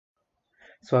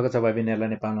स्वागत छ भाइ बहिनीहरुलाई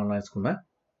नेपाल अनलाइन स्कुलमा।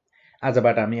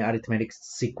 आजबाट हामी अरिथमेटिक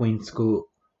सिक्वेन्सको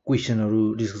क्वेशनहरु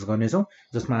डिस्कस गर्नेछौं,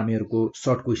 जसमा हामीहरुको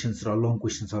सर्ट क्वेशन्स र लङ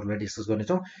क्वेशन्सहरुलाई डिस्कस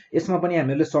गर्नेछौं। यसमा पनि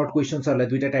हामीले सर्ट क्वेशन्सहरुलाई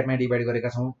दुईटा टाइपमा डिभाइड गरेका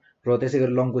छौं र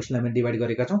त्यसैगरी लङ क्वेशनलाई पनि डिभाइड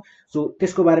गरेका छौं। सो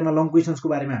त्यसको बारेमा लङ क्वेशन्सको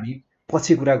बारेमा हामी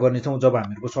पछि कुरा गर्नेछौं जब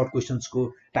हामीहरुको सर्ट क्वेशन्सको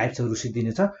टाइप्सहरु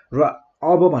सिद्धिनेछ र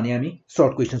अब भने हामी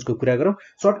सर्ट क्वेशन्सको कुरा गरौं।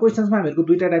 सर्ट क्वेशन्समा हामीहरुको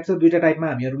दुईटा टाइप छ। दुईटा टाइपमा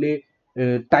हामीहरुले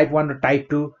टाइप 1 र टाइप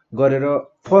 2 गरेर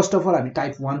फर्स्ट अफ अल हामी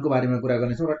टाइप 1 को बारेमा कुरा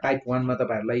गर्नेछौं र टाइप 1 मा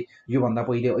तपाईहरुलाई यो भन्दा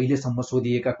पहिले अहिलेसम्म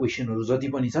सोधिएका क्वेशनहरु जति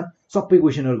पनि छन् सबै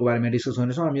क्वेशनहरुको बारेमा डिस्कस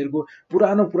गर्नेछौं। हामीहरुको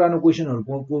पुरानो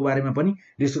क्वेशनहरुको बारेमा पनि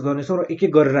डिस्कस गर्नेछौं र एक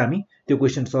एक गरेर हामी त्यो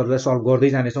क्वेशन्सहरुलाई सल्भ गर्दै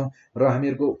जानेछौं र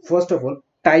हामीहरुको फर्स्ट अफ अल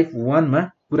टाइप 1 मा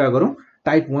कुरा गरौं।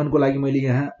 टाइप 1 को लागि मैले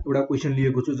यहाँ एउटा क्वेशन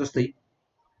लिएको छु। जस्तै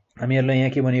हामीहरुलाई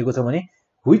यहाँ के भनिएको छ भने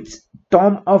which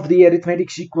term of the arithmetic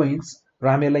sequence, र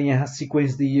हामीहरुलाई यहाँ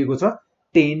सिक्वेन्स दिएको छ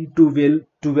 10 12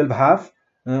 12 हाफ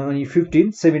अनि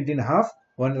 15 17 हाफ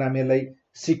भनेर हामीहरुलाई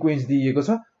सिक्वेन्स दिएको छ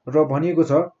र भनिएको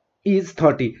छ इज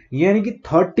 30, यानी कि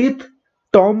 30th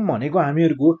टर्म भनेको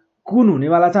हामीहरुको कुन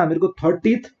हुनेवाला छ। हामीहरुको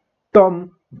 30th टर्म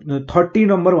 30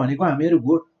 नम्बर भनेको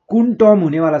हामीहरुको कुन टर्म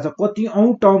हुनेवाला छ, कति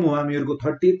औं टर्म हो हामीहरुको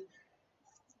 30th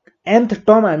nth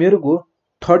टर्म हामीहरुको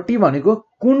 30 भनेको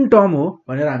कुन टर्म हो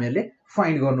भनेर हामीहरुले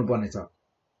फाइन्ड गर्नुपर्ने छ।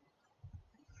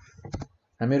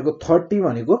 हामीहरुको 30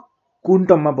 भनेको कुन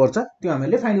टर्ममा पर्छ त्यो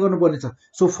हामीले फाइन्ड गर्नुपर्ने छ।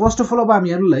 सो फर्स्ट अफ अल अब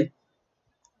हामीहरुलाई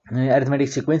अरिथमेटिक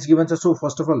सिक्वेन्स गिवन छ। So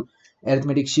first of all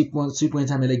arithmetic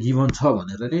sequence हामीलाई गिवन छ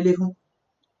भनेर नै लेखौं।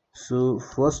 सो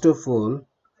फर्स्ट अफ अल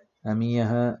हामी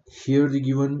यहाँ here the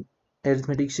given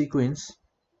arithmetic sequence,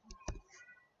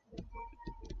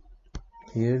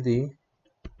 here the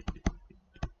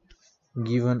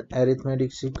given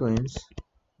arithmetic sequence,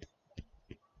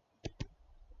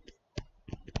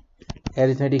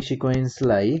 arithmetic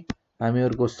सिक्वेन्सलाई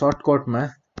हामीहरुको सर्टकटमा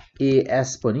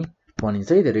as पनि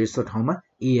भनिन्छ है। धेरै जस्तो ठाउँमा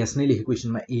एएस नै लेखेको,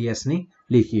 क्वेशनमा एएस नै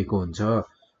लेखिएको हुन्छ।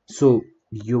 सो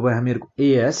यो भयो हामीहरुको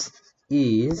एएस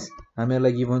इज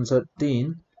हामीहरुलाई गिभन छ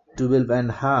 10 12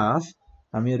 एन्ड हाफ।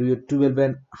 हामीहरु यो 12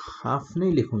 एन्ड हाफ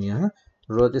नै लेखौं यहाँ,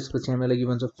 र त्यसपछि हामीलाई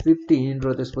गिभन छ 15 र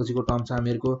त्यसपछिको टर्म छ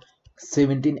हामीहरुको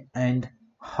 17 एन्ड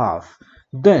हाफ।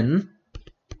 देन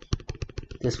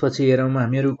त्यसपछि हेरौं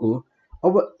हामीहरुको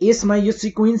अब यसमा यो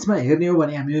सिक्वेन्समा हेर्ने हो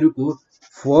भने हामीहरुको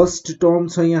फर्स्ट टर्म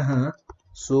छ यहाँ।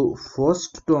 सो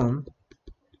फर्स्ट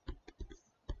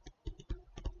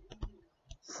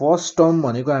टर्म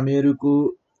भनेको हामीहरुको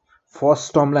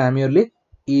फर्स्ट टर्मलाई हामीहरुले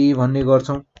ए भन्ने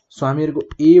गर्छौं। सो हामीहरुको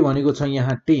ए भनेको छ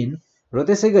यहाँ 10 र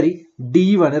त्यसैगरी डी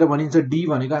भनेर भनिन्छ। डी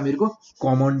भनेको हामीहरुको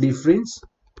कमन डिफरेन्स।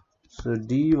 सो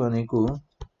डी भनेको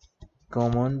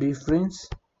कमन डिफरेन्स,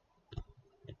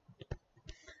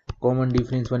 कमन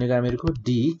डिफरेन्स भनेको हामीहरुको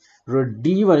डी, र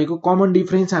डी भनेको कमन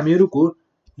डिफरेन्स हामीहरुको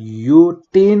यो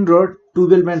 10 र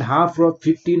 12 एन्ड हाफ र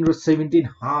 15 र 17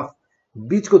 हाफ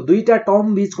बीचको दुईटा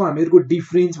टर्म बीचको हामीहरुको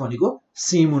डिफरेन्स भनेको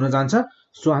सेम हुन जान्छ।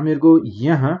 सो हामीहरुको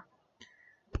यहाँ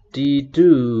t2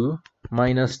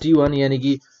 माइनस t1 यानी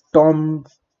कि term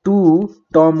 2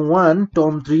 term 1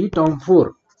 term 3 term 4।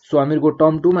 So हामीहरुको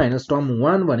term 2 minus term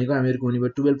 1 भनेको हामीहरुको हुने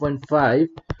भयो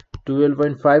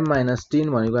 12.5 माइनस 10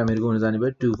 भनेको हामीहरुको हुन जाने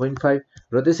भयो 2.5,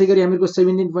 र त्यसैगरी हामीहरुको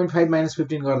 17.5 माइनस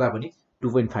 15 गर्दा पनि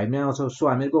 2.5 नै आउँछ। सो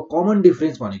हामीहरुको कमन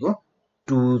डिफरेन्स भनेको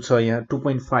 2 छ यहाँ,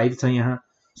 2.5 छ यहाँ।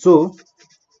 सो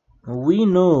वी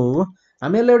नो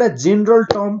हामीहरुलाई एउटा जेनरल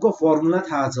टर्मको फर्मुला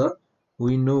थाहा छ।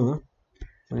 वी नो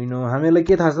हामीहरुलाई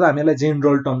के थाहा छ? हामीहरुलाई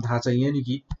जेनरल टर्म थाहा छ, यानी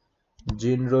कि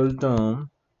जेनरल टर्म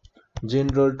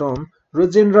र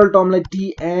जेनरल टर्मलाई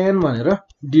tn भनेर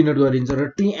डिनोट गरिन्छ,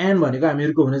 र tn भनेको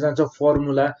हामीहरुको हुन जान्छ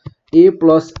formula a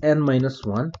plus n minus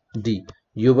 1 d।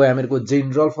 यो भयो हामीहरुको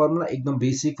जेनरल फर्मुला, एकदम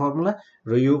बेसिक फर्मुला,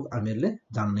 र यो हामीहरुले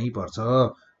जान्नै पर्छ।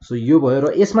 सो यो भयो,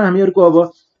 र यसमा हामीहरुको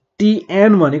अब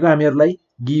tn भनेको हामीहरुलाई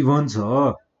गिभन छ,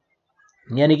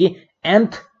 यानी कि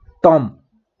nth term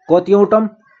कतिऔं term,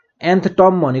 nth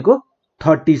term भनेको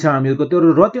 30 छ हामीहरुको त्यो,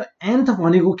 र त्यो nth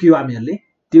भनेको के हो हामीहरुले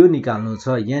त्यो निकाल्नु छ,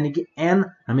 यानी कि n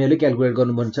हामीहरुले क्याल्कुलेट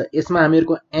गर्नुपर्छ। यसमा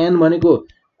हामीहरुको n भनेको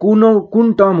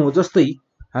कुन टर्म हो। जस्तै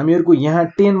हामीहरुको यहाँ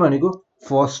 10 भनेको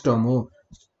फर्स्ट टर्म हो,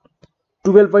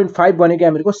 12.5 भनेको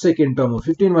हामीहरुको सेकेन्ड टर्म हो,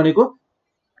 15 भनेको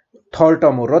थर्ड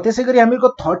टर्म हो, र त्यसैगरी हामीहरुको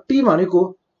 30 भनेको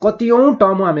कतिऔं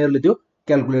टर्म हो हामीहरुले त्यो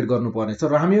क्याल्कुलेट गर्नुपर्ने छ,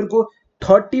 र हामीहरुको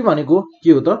 30 भनेको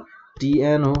के हो त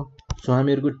tn हो। सो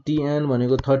हामीहरुको tn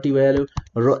भनेको 30 भइहाल्यो,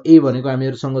 र a भनेको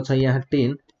हामीहरुसँग छ यहाँ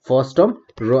 10 फर्स्ट टर्म,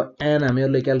 र n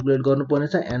हामीहरुले क्याल्कुलेट गर्नुपर्ने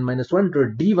छ n माइनस 1, र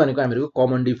d भनेको हामीहरुको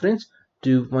कमन डिफरेन्स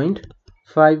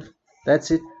 2.5।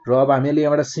 That's it. र अब हामीले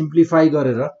यहाँबाट सिम्प्लिफाई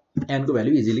गरेर n को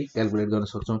भ्यालु इजिली क्याल्कुलेट गर्न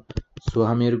सक्छौं। सो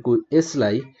हामीहरुको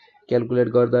यसलाई क्याल्कुलेट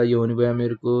गर्दा यो हुने भयो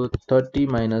हामीहरुको 30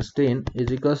 minus 10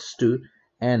 is equals to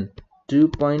n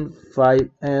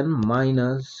 2.5n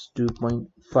minus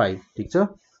 2.5 ठीक छ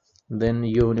देन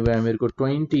यो हुने भयो हामीहरुको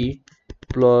 20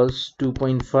 plus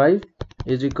 2.5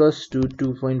 is equals to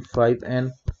 2.5n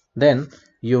then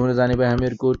यो हुन जाने भयो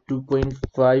हामीहरुको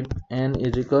 2.5n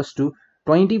is equals to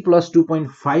 20 plus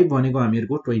 2.5 भनेको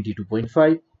हामीहरुको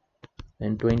 22.5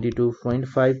 and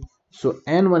 22.5 so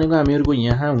n भनेको हामीहरुको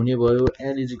यहाँ हुने भयो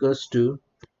n is equals to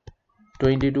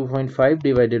 22.5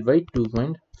 divided by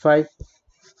 2.5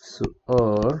 so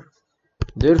or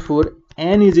therefore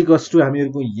n is equals to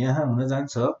हामीहरुको यहाँ हुन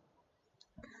जान्छ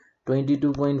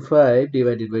 22.5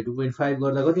 divided by 2.5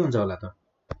 गर्दा कति हुन्छ होला त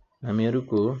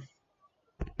हामीहरुको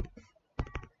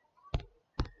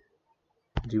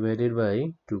divided by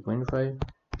 2.5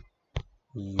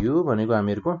 यो भनेको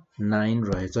हामीहरुको 9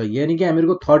 रहेछ यानी कि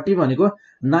हामीहरुको 30 भनेको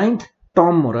 9th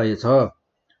टर्म रहेछ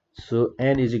so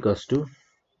n is equals to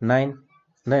 9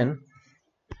 then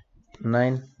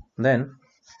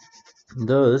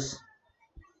thus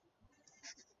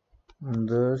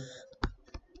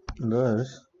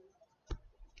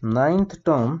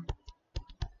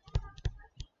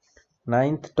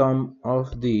 9th term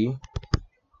of the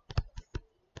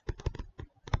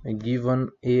given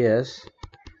as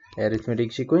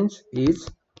arithmetic sequence is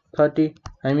 30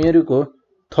 हामीहरुको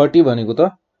 30 भनेको त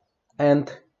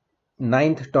nth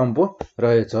 9th टर्म पो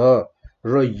रहेछ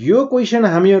र यो क्वेशन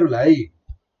हामीहरुलाई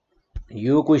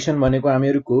यो क्वेशन भनेको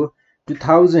हामीहरुको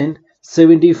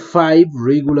 2075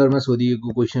 रेगुलरमा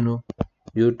सोधिएको क्वेशन हो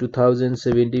यो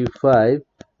 2075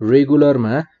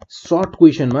 रेगुलरमा सर्ट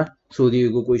क्वेशनमा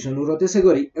सोधिएको क्वेशन हो र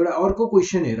त्यसैगरी एउटा अर्को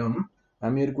क्वेशन हेरौं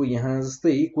हामीहरुको यहाँ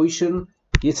जस्तै क्वेशन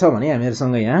के छ भने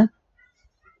हामीहरुसँग यहाँ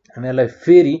हामीहरुलाई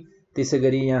फेरि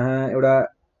त्यसैगरी यहाँ एउटा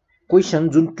क्वेशन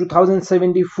जुन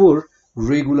 2074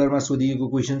 रेगुलरमा सोधिएको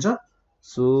क्वेशन छ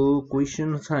सो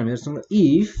क्वेशन छ हामीहरुसँग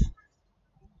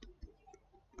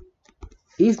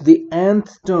if the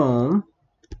nth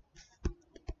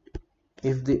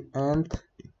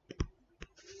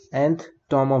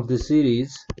term of the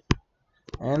series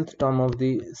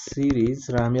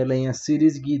र हामीहरुलाई यहाँ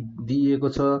सिरीज दिएको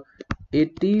छ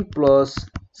 80 plus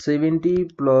 70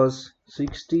 plus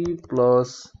 60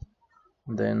 plus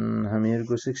then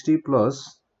हामीहरुको 60 plus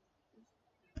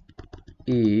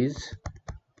is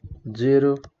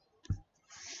 0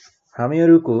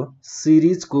 हामीहरुको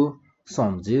series को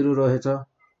सम 0 रहेछ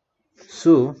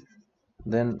so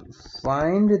then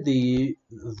find the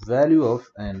value of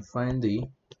n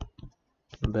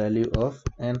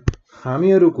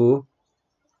हामीहरुको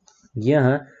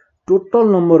यहाँ टोटल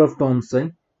नम्बर अफ टर्म्स चाहिँ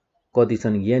कति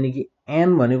छन् यानी कि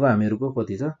n भनेको हामीहरुको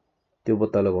कति छ त्यो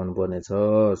पत्ता लगाउनु पर्ने छ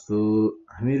सो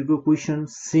हामीहरुको क्वेशन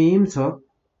सेम छ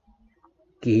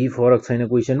केही फरक छैन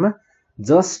क्वेशनमा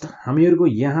जस्ट हामीहरुको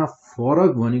यहाँ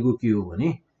फरक भनेको के हो भने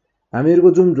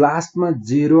हामीहरुको जुन लास्टमा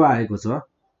 0 आएको छ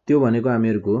त्यो भनेको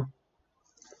हामीहरुको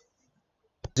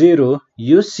 0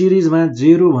 यो सिरीजमा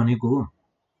 0 भनेको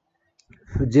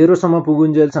 0 सम्म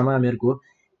पुगुन्जेलसम्म हामीहरुको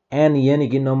n यानी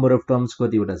कि नम्बर अफ टर्म्स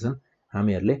कतिवटा छन्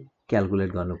हामीहरुले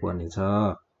क्याल्कुलेट गर्नुपर्ने छ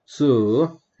सो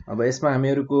अब यसमा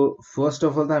हामीहरुको फर्स्ट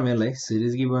अफ अल त हामीहरुलाई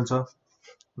सिरीज गिभन छ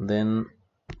then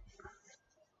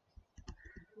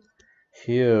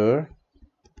here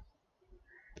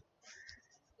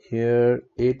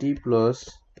 80 plus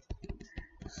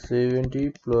 70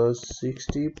 plus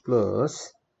 60 plus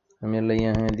हामीहरुलाई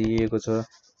यहाँ दिएको छ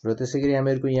र त्यसैगरी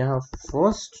हामीहरुको यहाँ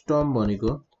फर्स्ट टर्म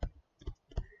भनेको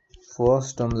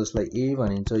फर्स्ट टर्म जसलाई a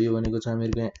भनिन्छ यो भनेको छ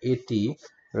हामीहरुको यहाँ 80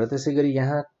 र त्यसैगरी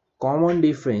यहाँ कमन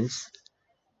डिफरेन्स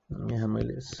यहाँ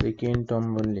मैले सेकेन्ड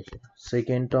टर्म पनि लेखे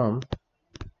second term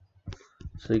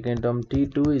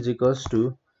t2 is equals to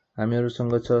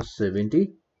हामीहरुसँग छ 70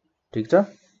 ठीक छ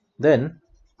देन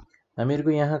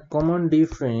हामीहरुको यहाँ कमन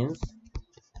डिफरेन्स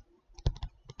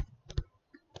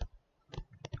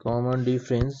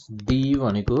d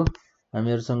भनेको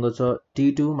हामीहरुसँग छ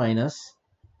t2 minus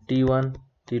t1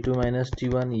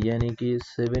 यानी कि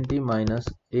 70 minus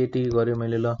 80 गर्यो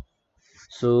मैले ल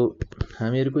सो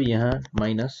हामीहरुको यहाँ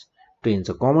minus 10 छ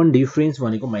कमन डिफरेन्स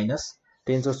भनेको minus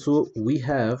 10 छ so we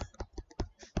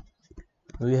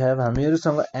have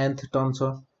हामीहरुसँग nth term छ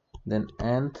देन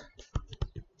nth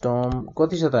टर्म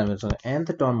कति छ त हामीहरुसँग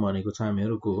nth टर्म भनेको छ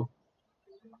हामीहरुको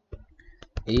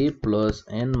a plus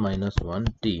n minus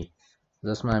 1t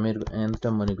जसमा हामीहरुको nth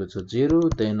टर्म भनेको छ 0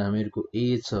 देन हामीहरुको a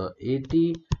छ 80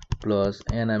 plus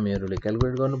n हामीहरुले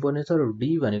क्याल्कुलेट गर्नुपर्ने छ र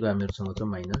d भनेको हामीहरुसँग छ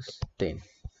 -10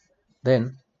 देन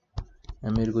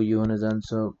हामीहरुको यो हुन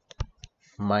जान्छ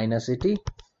 -80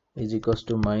 is equals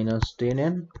to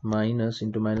 -10n minus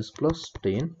into minus plus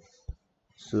 10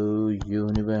 so यो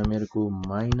हुने भयो हामीहरुको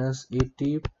 -80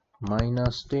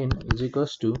 minus 10 is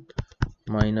equals to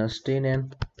 -10n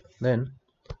then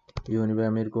यो हुने भयो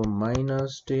हामीहरुको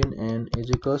 -10n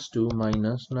is equals to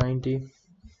 -90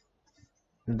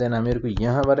 then हामीहरुको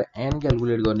यहाँबाट n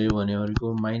क्याल्कुलेट गर्ने हो भने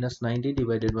हामीहरुको -90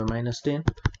 divided by -10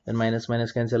 then minus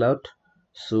minus cancel out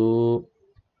so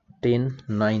 10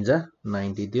 9 जा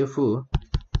 90 therefore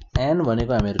n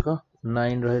भनेको हामीहरुको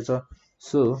 9 रहेछ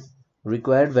so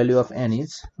required value of n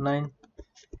is 9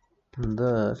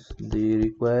 thus the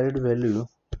required value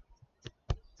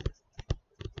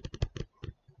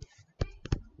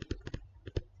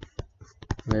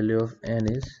of n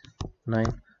is 9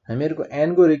 हामीहरुको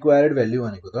n को required value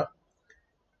भनेको त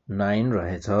 9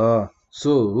 रहेछ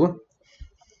सो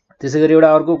त्यसैगरी एउटा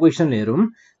अर्को क्वेशन हेरौं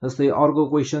जस्तै अर्को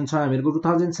क्वेशन छ हामीहरुको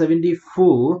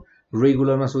 2074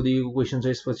 रेगुलरमा सोधिएको क्वेशन छ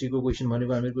यसपछिको क्वेशन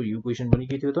भनेको हामीहरुको यो क्वेशन पनि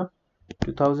के थियो त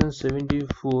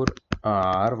 2074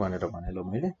 r भनेर भनेलो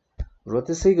मैले र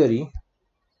त्यसैगरी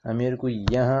हामीहरुको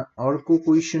यहाँ अर्को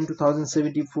क्वेशन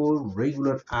 2074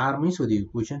 रेगुलर r मै सोधिएको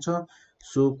क्वेशन छ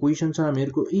सो क्वेशन छ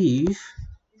हामीहरुको if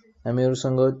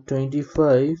हामीहरुसँग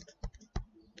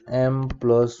 25m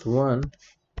plus 1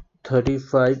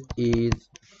 35 is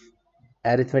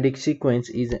arithmetic sequence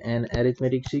is an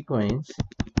arithmetic sequence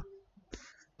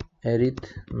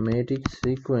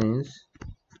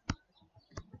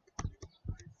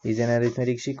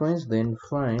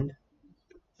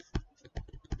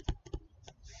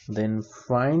then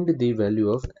find the value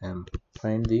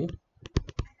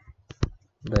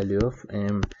of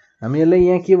m हामीहरुलाई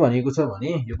यहाँ के भनेको छ भने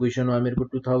यो क्वेशनमा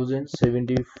हामीहरुको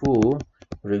 2074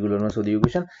 रेगुलरमा सोधिएको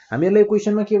क्वेशन हामीहरुलाई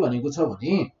क्वेशनमा के भनेको छ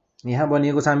भने यहाँ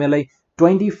भनिएको छ हामीहरुलाई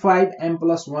 25m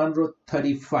plus 1 र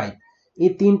 35 यी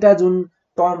तीनटा जुन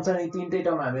टर्म छन् यी तीनटै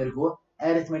टर्म हामीहरुको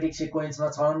अरिथमेटिक सिक्वेन्समा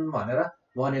छन् भनेर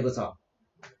भनेको छ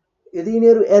यदि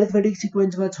यिनीहरु अरिथमेटिक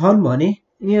सिक्वेन्समा छन् भने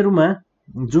यिनीहरुमा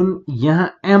जुन यहाँ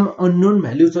m अननोन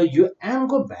भ्यालु छ यो m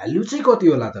को भ्यालु चाहिँ कति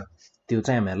होला त त्यो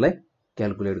चाहिँ हामीहरुलाई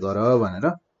क्याल्कुलेट गर भनेर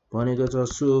भनेको छ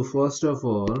सो फर्स्ट अफ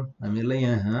अल हामीहरुलाई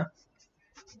यहाँ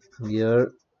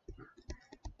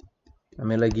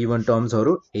हामीहरुलाई गिवन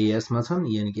टर्म्सहरु as मा छन्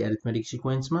यानी कि arithmetic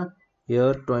सिक्वेन्समा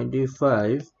here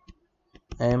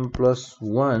 25m plus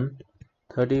 1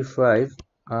 35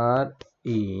 are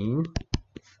in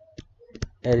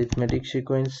arithmetic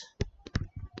sequence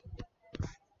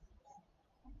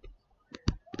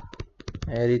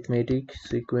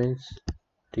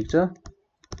ठीक छ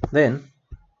then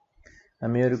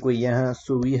हामीहरुको यहाँ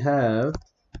so we have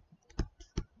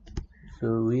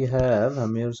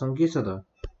हामीहरुसँग के छ त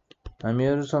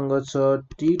हामीहरुसँग छ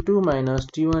t2 minus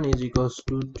t1 is equals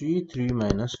to t3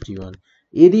 minus t1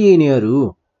 यदि यिनीहरु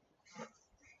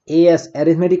as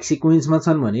अरिथमेटिक सिक्वेन्समा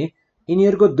छन् भने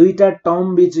यिनीहरुको दुईटा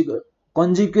टर्म बीच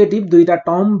कन्जुगेटिभ दुईटा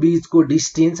टर्म बीचको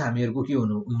डिस्टेन्स हामीहरुको के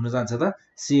हुन जान्छ त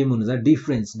सेम हुन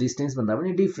जान्छ डिस्टेन्स भन्दा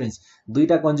पनि डिफरेन्स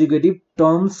दुईटा कन्जुगेटिभ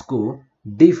टर्म्सको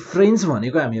डिफरेन्स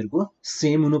भनेको हामीहरुको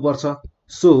सेम हुनु पर्छ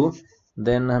सो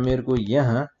देन हामीहरुको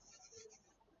यहाँ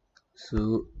सो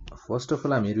फर्स्ट अफ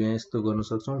अल हामीहरु यहाँ यस्तो गर्न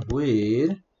सक्छौं वेयर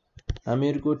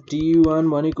हामीहरुको t1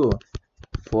 भनेको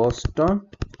फर्स्ट टर्म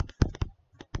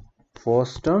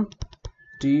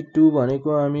t2 भनेको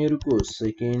हामीहरुको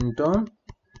सेकेन्ड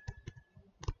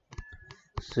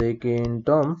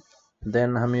टर्म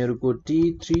देन हामीहरुको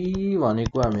t3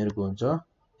 भनेको हामीहरुको हुन्छ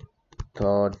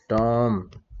थर्ड टर्म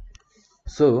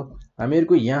सो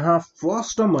हामीहरुको यहाँ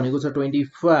फर्स्ट टर्म भनेको छ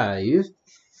 25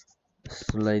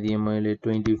 लाई दिए मैले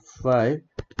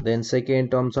 25 देन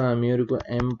सेकेन्ड टर्म छ हामीहरुको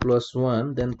m plus 1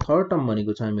 then third term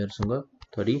भनेको छ हामीहरुसँग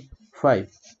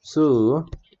 35 सो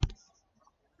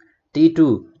t2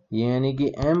 यानी कि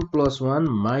m plus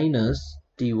 1 minus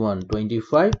t1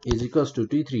 25 is equals to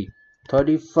t3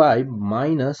 35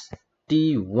 minus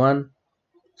t1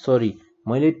 sorry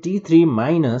मैले t3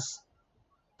 minus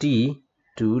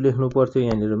t2 लेख्नु पर्थ्यो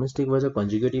यहाँनिर मिस्टेक भएछ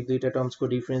कन्जुगेटिभ दुईटा टर्म्सको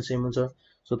डिफरेन्स सेम हुन्छ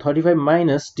सो 35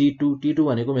 minus t2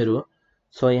 भनेको मेरो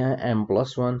छ यहाँ m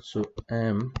plus 1 so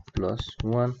m plus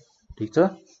 1 ठीक छ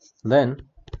then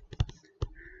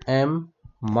m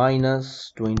minus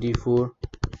 24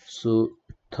 so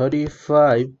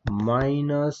 35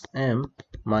 minus m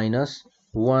minus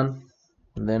 1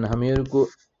 then हामीहरुको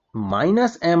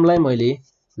minus m लाई मैले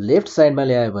लेफ्ट साइडमा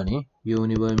ल्याए भने यो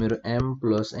हुने भयो मेरो m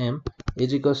plus m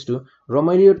is equals to र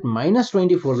मैले यो minus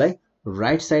 24 लाई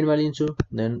राइट साइडमा लिन्छु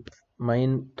then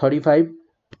 35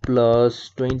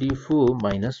 plus 24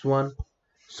 minus 1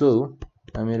 so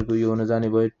हामीहरुको यो हुन जाने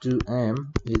भयो 2m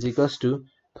is equals to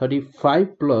 35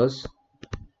 plus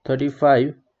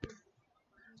 35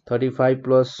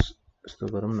 plus यस्तो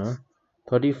गरौँ न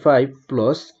 35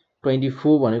 plus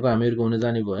 24 भनेको हामीहरुको हुन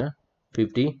जाने भयो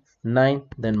 59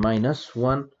 then minus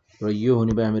 1 र यो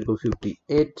हुने भयो हामीहरुको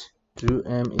 58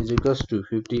 2m is equals to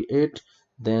 58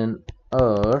 then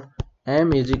our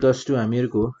m is equals to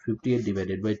हामीहरुको 58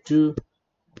 divided by 2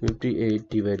 58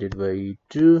 divided by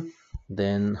 2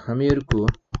 then हामीहरुको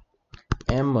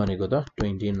m भनेको त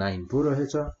 29 पो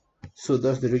रहेछ सो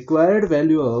दस the required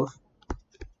value of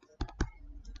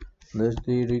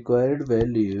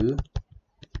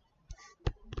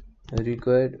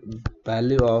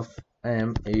m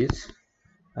is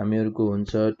हामीहरुको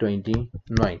हुन्छ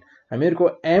 29 हामीहरुको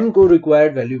m को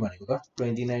रिक्वायर्ड भ्यालु भनेको त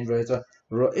 29 रहेछ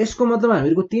र यसको मतलब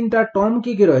हामीहरुको तीनटा टर्म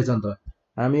के रहेछ त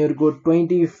हामीहरुको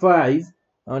 25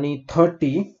 अनि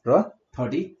 30 र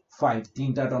 35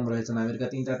 तीनटा टर्म रहेछन्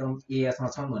हामीहरुका तीनटा टर्म एएस मा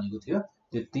छन् भनेको थियो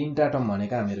त्यो तीनटा टर्म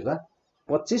भनेका हामीहरुका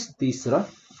 25 30 र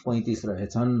 35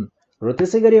 रहेछन् र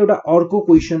त्यसैगरी एउटा अर्को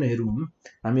क्वेशन हेरौं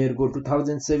हामीहरुको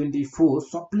 2074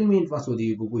 सप्लिमेन्टमा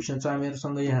सोधिएको क्वेशन छ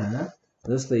हामीहरुसँग यहाँ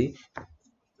जस्तै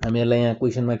हामीहरुलाई यहाँ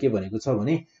क्वेशनमा के भनेको छ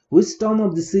भने which term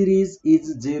of the series is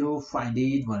 0 find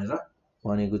it भनेर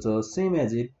भनेको छ सेम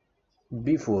एज इट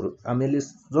बिफोर हामीले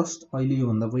जस्ट अहिले यो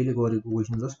भन्दा पहिले गरेको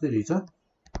क्वेशन जस्तै रहेछ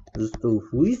जस्तो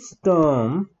which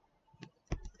term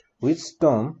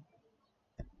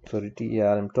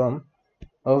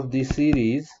of the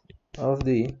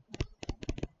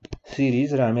series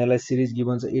र हामीहरुलाई सिरिज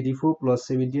गिभन छ 84 plus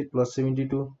 78 plus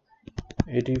 72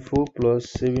 84 plus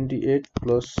 78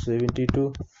 plus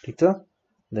 72 ठीक छ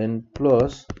then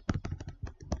plus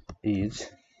is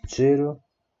 0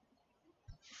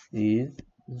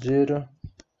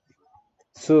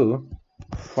 so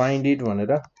find it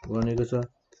भनेर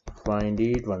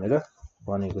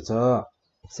भनेको छ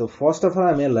so first of all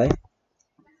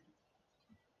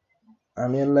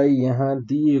हामीहरुलाई यहाँ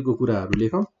दिएको कुराहरु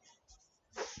लेखौं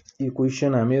यो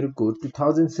क्वेशन हामीहरुको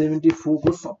 2074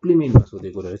 को सप्लिमेन्टमा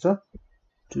सोधेको रहेछ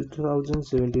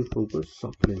 2074 को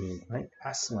सप्लिमेन्ट है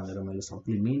एस भनेर मैले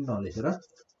सप्लिमेन्ट नलेखेर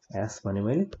एस भने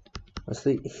मैले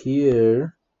जस्तै here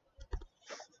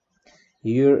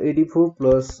 84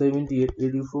 plus 78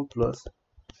 84 plus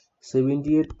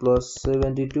 78 plus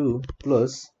 72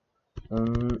 plus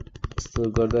यस्तो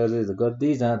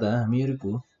गर्दै जाँदा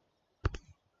हामीहरुको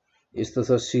यस्तो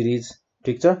छ सिरिज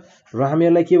ठीक छ र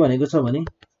हामीहरुलाई के भनेको छ भने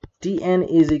tn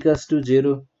is equals to 0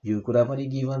 यो कुरा पनि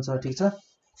गिभन छ ठीक छ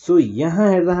सो यहाँ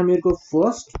हेर्दा हामीहरुको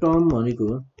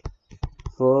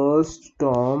फर्स्ट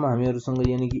टर्म हामीहरुसँग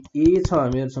यानी कि a छ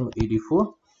हामीहरुसँग 84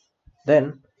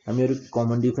 देन हामीहरु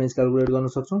कमन डिफरेन्स क्याल्कुलेट गर्न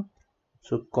सक्छौं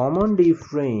सो कमन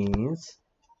डिफरेन्स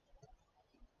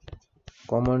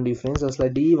जसलाई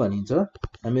d भनिन्छ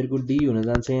हामीहरुको d हुन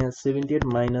जान्छ यहाँ 78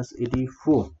 minus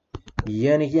 84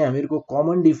 यानी कि हामीहरुको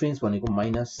कमन डिफरेन्स भनेको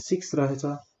 -6 रहेछ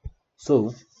सो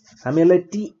हामीहरुलाई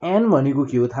tn भनेको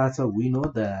के हो थाहा छ we know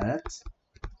that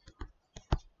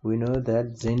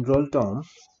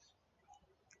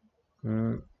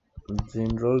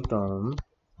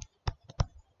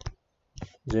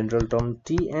general term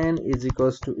tn is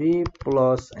equals to a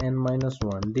plus n minus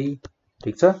 1d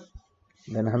ठीक छ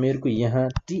देन हामीहरुको यहाँ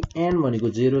tn भनेको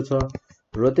 0 छ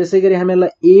र त्यसैगरी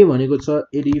हामीहरुलाई a भनेको छ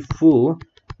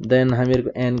 84 देन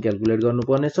हामीहरुको n क्याल्कुलेट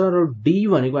गर्नुपर्ने छ र d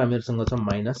भनेको हामीहरुसँग छ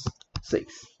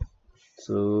 -6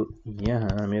 सो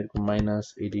यहाँ हामीहरुको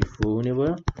 -84 हुने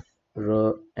भयो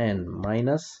र n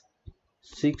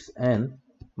 -6n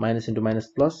minus into minus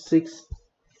plus 6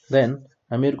 then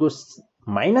हामीहरुको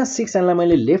 -6n लाई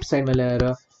मैले लेफ्ट साइडमा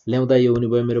ल्याउँदा यो हुने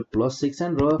भयो मेरो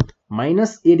 +6n र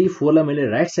 -84 लाई मैले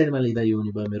राइट साइडमा लेख्दा यो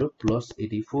हुने भयो मेरो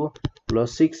 +84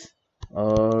 +6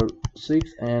 or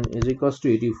 6n is equals to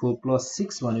 84 plus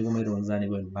 6 भनेको मेरो हुन जाने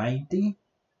भयो 90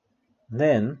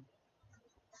 then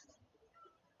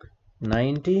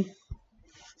 90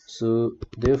 so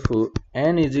therefore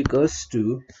n is equals to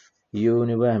यो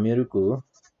हुने भयो हामीहरुको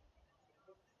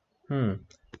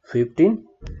 15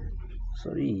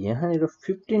 सरी यहाँनिर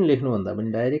 15 लेख्नु भन्दा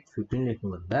पनि डाइरेक्ट 15 लेख्नु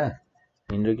भन्दा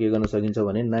यिनीहरु के गर्न सकिन्छ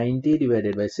भने 90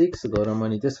 डिवाइडेड बाइ 6 गरौँ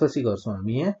अनि त्यसपछि गर्छौं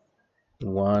हामी यहाँ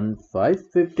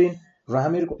 1515 र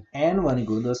हामीहरुको n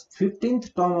भनेको the 15th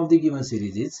term of the given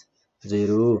series is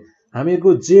 0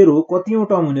 हामीहरुको 0 कतिऔं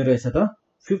term हुने रहेछ त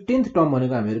 15th टर्म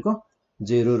भनेको हामीहरुको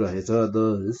 0 रहेछ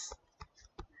thus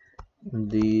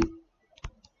the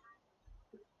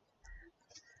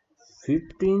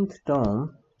 15th term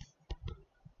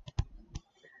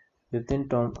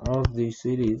of the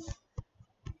series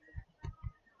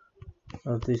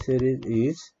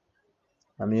is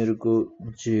हामीहरुको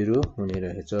 0 हुने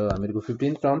रहेछ हामीहरुको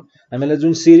 15th टर्म हामीलाई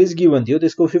जुन सिरिज गिभन थियो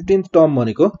त्यसको 15th टर्म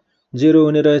भनेको 0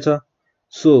 हुने रहेछ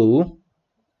सो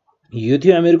यो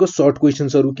थियो हामीहरुको सर्ट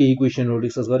क्वेशन्सहरु केही क्वेशनहरु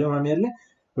डिस्कस गर्यौं हामीहरुले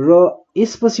र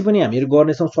यसपछि पनि हामीहरु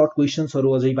गर्ने छौं सर्ट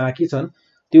क्वेशन्सहरु अझै बाँकी छन्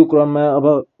त्यो क्रममा अब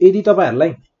यदि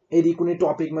तपाईहरुलाई यदि कुनै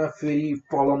टपिकमा फेरि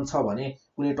प्रब्लम छ भने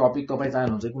कुनै टपिक तपाई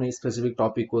चाहनुहुन्छ कुनै स्पेसिफिक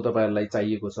टपिकको तपाईहरुलाई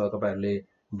चाहिएको छ तपाईहरुले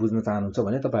बुझ्न चाहनुहुन्छ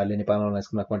भने तपाईहरुले नेपाल अनलाइन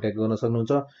स्कुलमा कन्ट्याक्ट गर्न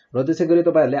सक्नुहुन्छ र त्यसै गरी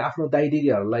तपाईहरुले आफ्नो दाइ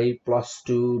दिदीहरुलाई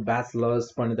 +2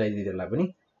 ब्याचलर्स पढ्ने दाइ दिदीहरुलाई पनि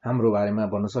हाम्रो बारेमा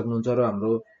भन्न सक्नुहुन्छ र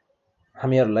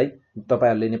हामीहरुलाई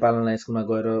तपाईहरुले नेपाल अनलाइन स्कुलमा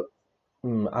गएर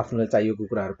आफूलाई चाहिएको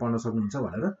कुराहरु पढ्न सक्नुहुन्छ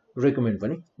भनेर रेकमेन्ड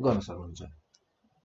पनि गर्न सक्नुहुन्छ।